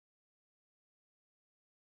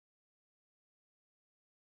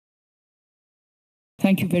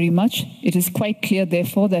Thank you very much. It is quite clear,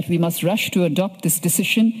 therefore, that we must rush to adopt this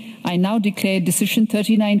decision. I now declare Decision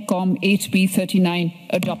 39-COM 8B39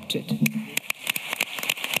 adopted.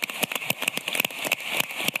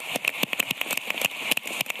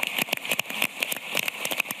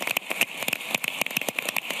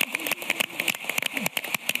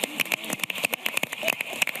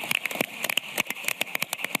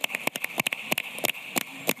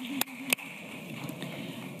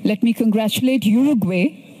 Let me congratulate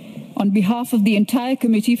Uruguay on behalf of the entire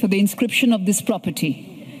committee for the inscription of this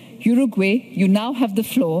property. Uruguay, you now have the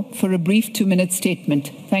floor for a brief 2-minute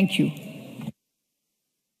statement. Thank you.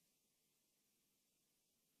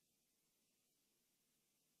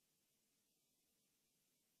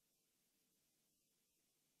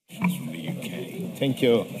 From the UK. Thank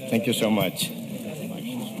you. Thank you so much.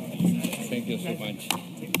 Thank you so much.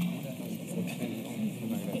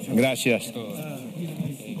 Gracias.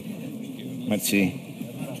 Merci.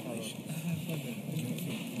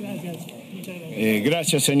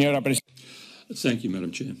 Gracias, señora Presidenta. Thank you,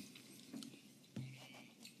 Madam Chair.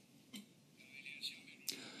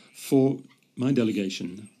 For my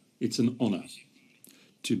delegation, it's an honour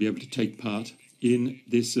to be able to take part in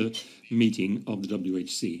this meeting of the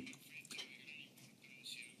WHC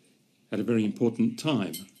at a very important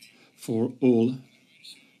time for all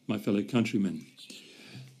my fellow countrymen.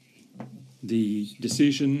 The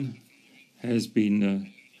decision has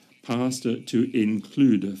been passed to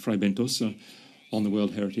include Fray Bentos on the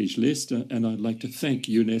World Heritage List, and I'd like to thank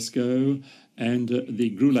UNESCO and the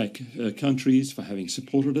GRULAC countries for having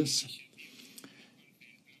supported us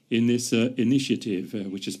in this initiative,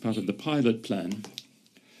 which is part of the pilot plan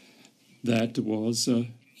that was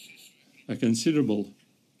a considerable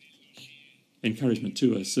encouragement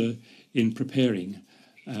to us in preparing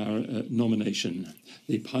our nomination.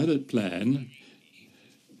 The pilot plan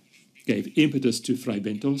gave impetus to Fray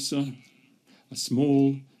Bentos, a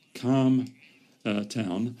small, calm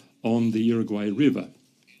town on the Uruguay River.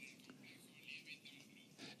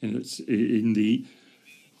 And it's in the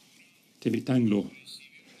Tebetanglo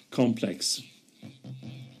complex.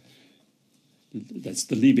 That's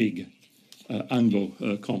the Liebig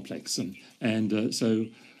Anglo complex. And so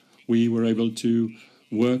we were able to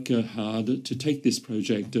work hard to take this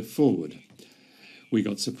project forward. We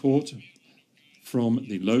got support from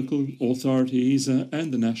the local authorities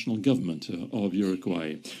and the national government of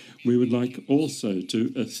Uruguay. We would like also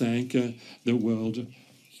to thank the World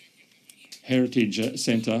Heritage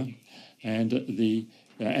Center and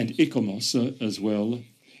ICOMOS as well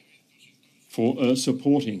for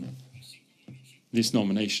supporting this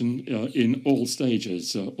nomination in all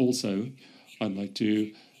stages. Also, I'd like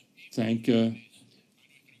to thank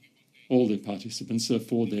all the participants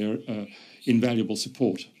for their invaluable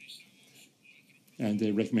support and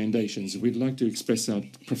their recommendations. We'd like to express our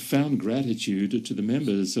profound gratitude to the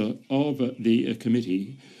members of the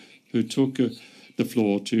committee who took the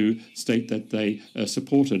floor to state that they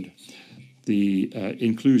supported the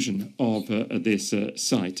inclusion of this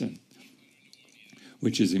site,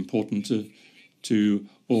 which is important to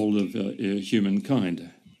all of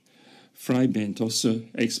humankind. Fray Bentos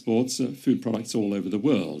exports food products all over the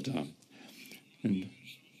world, and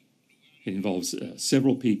it involves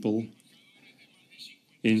several people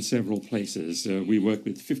in several places. We work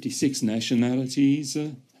with 56 nationalities.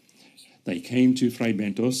 They came to Fray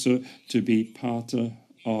Bentos to be part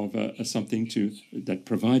of something that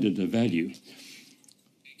provided a value,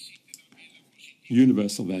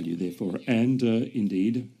 universal value, therefore. And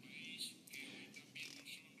indeed,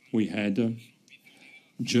 we had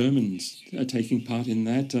Germans taking part in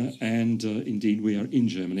that, and indeed we are in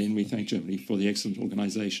Germany, and we thank Germany for the excellent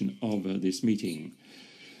organization of this meeting.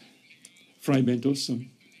 Fray Bentos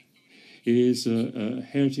is a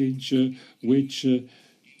heritage which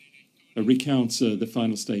recounts the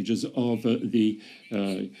final stages of the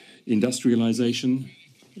industrialization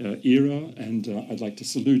era, and I'd like to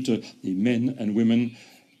salute the men and women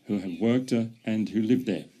who have worked and who live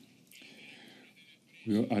there.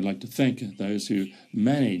 I'd like to thank those who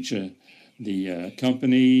manage the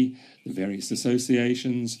company, the various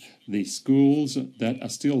associations, the schools that are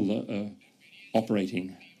still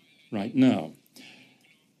operating right now.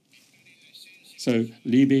 So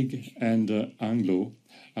Liebig and Anglo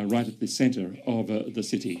are right at the center of the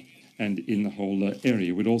city and in the whole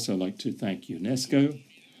area. We'd also like to thank UNESCO.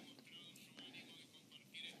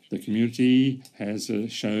 The community has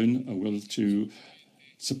shown a will to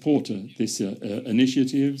support this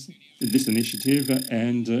initiative,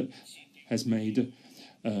 and has made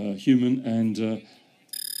human and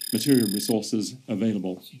material resources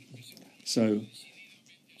available. So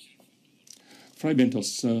Fray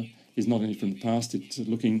Bentos is not only from the past, it's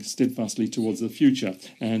looking steadfastly towards the future.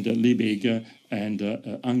 And Liebig and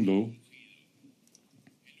Anglo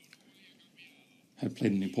have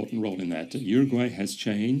played an important role in that. Uruguay has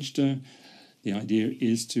changed. The idea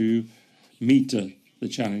is to meet the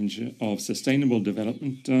challenge of sustainable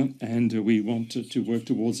development, and we want to work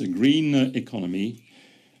towards a green economy,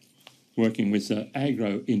 working with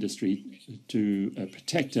agro-industry to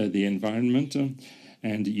protect the environment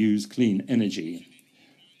and use clean energy.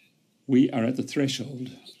 We are at the threshold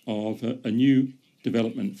of a new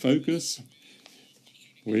development focus,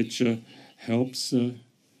 which helps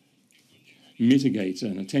mitigate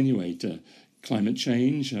and attenuate climate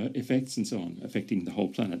change effects and so on, affecting the whole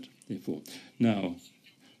planet, therefore. Now,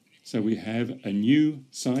 so we have a new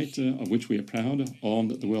site of which we are proud on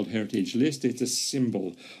the World Heritage List. It's a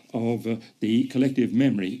symbol of the collective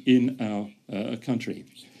memory in our country.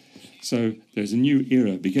 So there's a new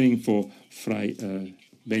era beginning for Fray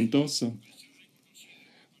Bentos.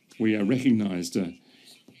 We are recognized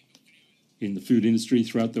in the food industry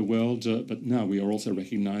throughout the world, but now we are also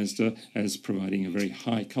recognized as providing a very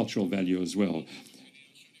high cultural value as well.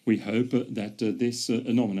 We hope that this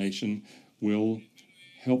nomination will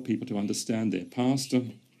help people to understand their past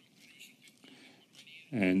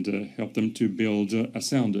and help them to build a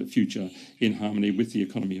sounder future in harmony with the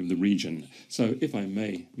economy of the region. So, if I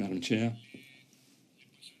may, Madam Chair,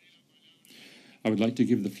 I would like to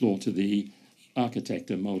give the floor to the architect,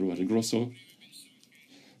 Mauro Grosso,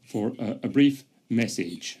 for a brief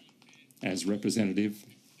message as representative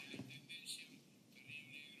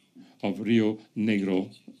of Rio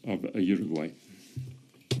Negro of Uruguay.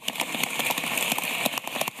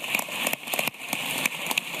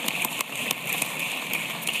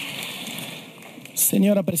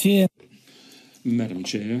 Señora Presidenta. Madam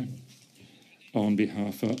Chair, on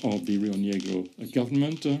behalf of the Rio Negro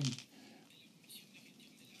government,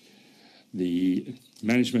 the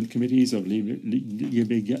management committees of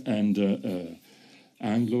Liebig and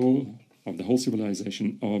Anglo, of the whole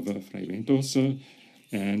civilization of Fray Bentos,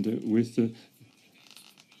 and with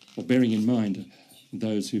bearing in mind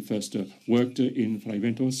those who first worked in Fray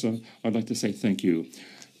Bentos, I'd like to say thank you.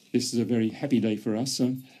 This is a very happy day for us.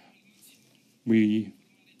 We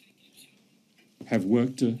have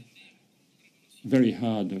worked very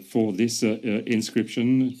hard for this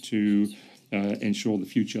inscription to ensure the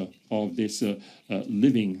future of this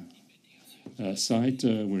living site.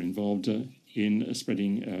 We're involved in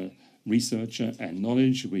spreading research and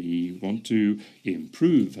knowledge. We want to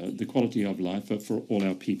improve the quality of life for all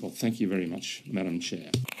our people. Thank you very much, Madam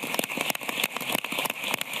Chair.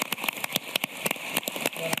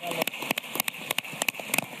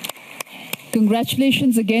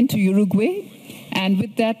 Congratulations again to Uruguay. And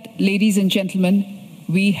with that, ladies and gentlemen,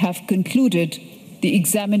 we have concluded the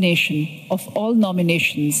examination of all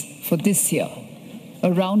nominations for this year.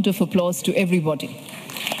 A round of applause to everybody.